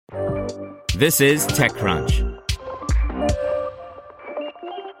This is TechCrunch.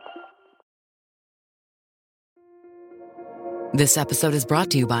 This episode is brought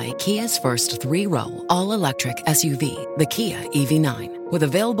to you by Kia's first three-row, all-electric SUV, the Kia EV9, with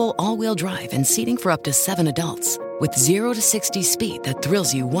available all-wheel drive and seating for up to 7 adults, with 0 to 60 speed that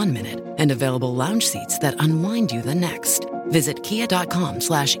thrills you 1 minute and available lounge seats that unwind you the next. Visit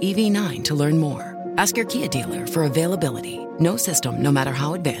kia.com/EV9 to learn more. Ask your Kia dealer for availability. No system, no matter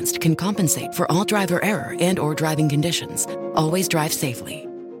how advanced, can compensate for all driver error and or driving conditions. Always drive safely.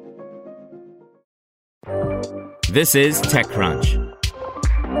 This is TechCrunch.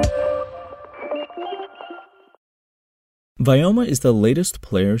 Vyoma is the latest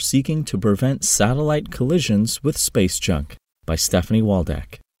player seeking to prevent satellite collisions with space junk, by Stephanie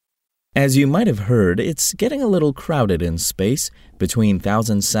Waldeck. As you might have heard, it's getting a little crowded in space. Between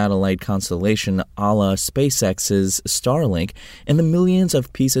thousand-satellite constellation a la SpaceX's Starlink and the millions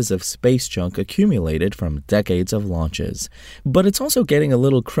of pieces of space junk accumulated from decades of launches. But it's also getting a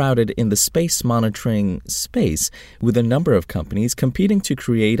little crowded in the space monitoring space, with a number of companies competing to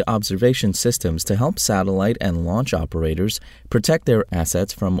create observation systems to help satellite and launch operators protect their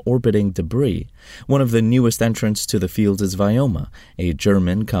assets from orbiting debris. One of the newest entrants to the field is Vyoma, a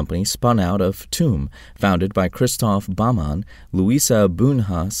German company spun out of TUM, founded by Christoph Baumann, Luisa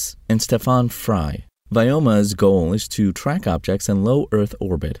Buhnhaus, and Stefan Frey. Vyoma's goal is to track objects in low Earth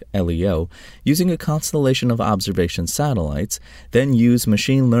orbit, LEO, using a constellation of observation satellites, then use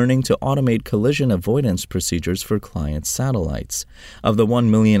machine learning to automate collision avoidance procedures for client satellites. Of the 1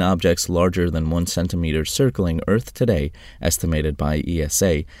 million objects larger than 1 centimeter circling Earth today, estimated by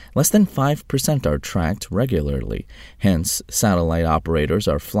ESA, less than 5% are tracked regularly. Hence, satellite operators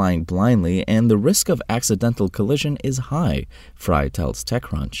are flying blindly and the risk of accidental collision is high, Frey tells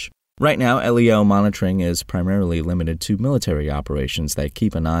TechCrunch. Right now, LEO monitoring is primarily limited to military operations that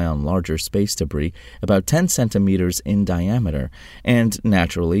keep an eye on larger space debris about 10 centimeters in diameter, and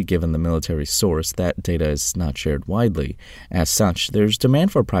naturally, given the military source, that data is not shared widely. As such, there's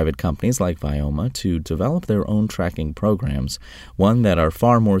demand for private companies like Vyoma to develop their own tracking programs, one that are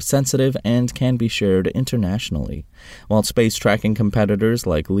far more sensitive and can be shared internationally. While space tracking competitors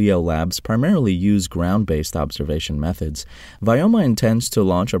like Leo Labs primarily use ground-based observation methods, Vyoma intends to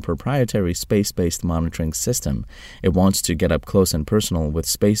launch a proprietary space-based monitoring system. It wants to get up close and personal with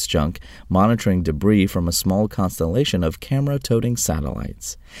space junk, monitoring debris from a small constellation of camera-toting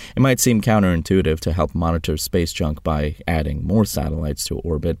satellites. It might seem counterintuitive to help monitor space junk by adding more satellites to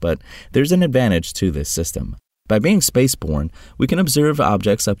orbit, but there's an advantage to this system. By being spaceborne, we can observe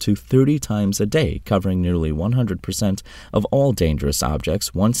objects up to 30 times a day, covering nearly 100% of all dangerous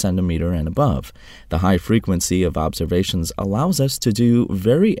objects 1 centimeter and above. The high frequency of observations allows us to do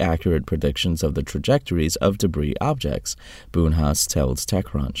very accurate predictions of the trajectories of debris objects, Buhnhaus tells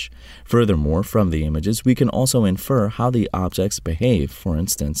TechCrunch. Furthermore, from the images, we can also infer how the objects behave, for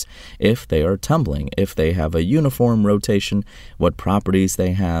instance, if they are tumbling, if they have a uniform rotation, what properties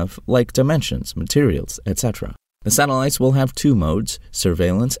they have, like dimensions, materials, etc. The satellites will have 2 modes,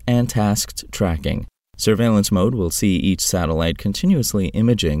 surveillance and tasked tracking. Surveillance mode will see each satellite continuously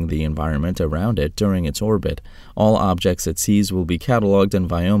imaging the environment around it during its orbit. All objects it sees will be cataloged in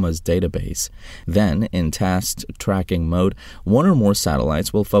Vyoma's database. Then, in tasked tracking mode, 1 or more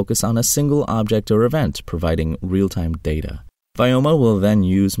satellites will focus on a single object or event, providing real-time data. Vyoma will then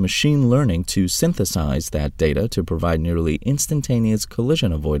use machine learning to synthesize that data to provide nearly instantaneous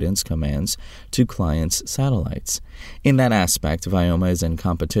collision avoidance commands to clients' satellites. In that aspect, Vyoma is in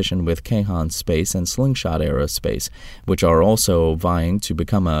competition with Keihan Space and Slingshot Aerospace, which are also vying to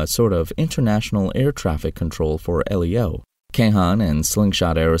become a sort of international air traffic control for LEO. Keihan and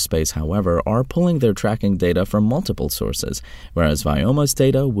Slingshot Aerospace, however, are pulling their tracking data from multiple sources, whereas Vyoma's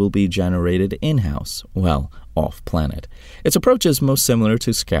data will be generated in-house, off-planet. Its approach is most similar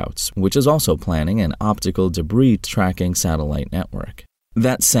to Scout's, which is also planning an optical debris tracking satellite network.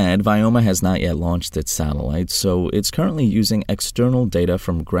 That said, Vyoma has not yet launched its satellites, so it's currently using external data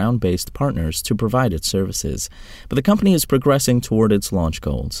from ground-based partners to provide its services. But the company is progressing toward its launch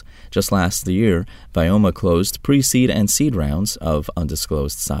goals. Just last year, Vyoma closed pre-seed and seed rounds of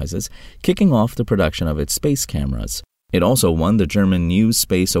undisclosed sizes, kicking off the production of its space cameras. It also won the German New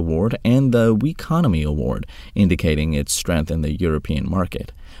Space Award and the Weconomy Award, indicating its strength in the European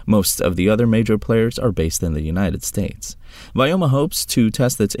market. Most of the other major players are based in the United States. Vyoma hopes to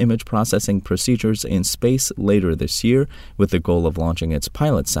test its image processing procedures in space later this year, with the goal of launching its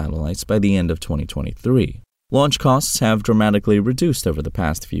pilot satellites by the end of 2023. Launch costs have dramatically reduced over the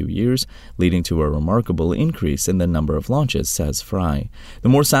past few years, leading to a remarkable increase in the number of launches, says Fry. The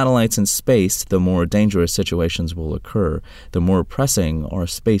more satellites in space, the more dangerous situations will occur. The more pressing are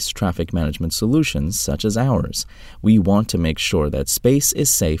space traffic management solutions such as ours. We want to make sure that space is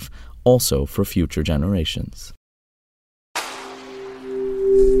safe also for future generations.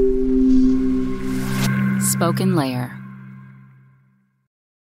 Spoken Layer.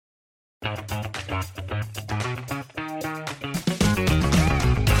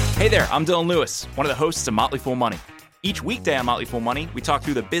 Hey there, I'm Dylan Lewis, one of the hosts of Motley Fool Money. Each weekday on Motley Fool Money, we talk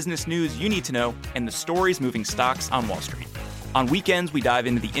through the business news you need to know and the stories moving stocks on Wall Street. On weekends, we dive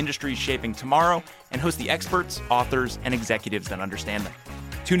into the industries shaping tomorrow and host the experts, authors, and executives that understand them.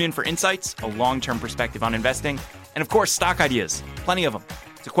 Tune in for insights, a long-term perspective on investing, and of course, stock ideas. Plenty of them.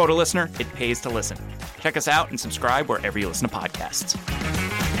 To quote a listener, it pays to listen. Check us out and subscribe wherever you listen to podcasts.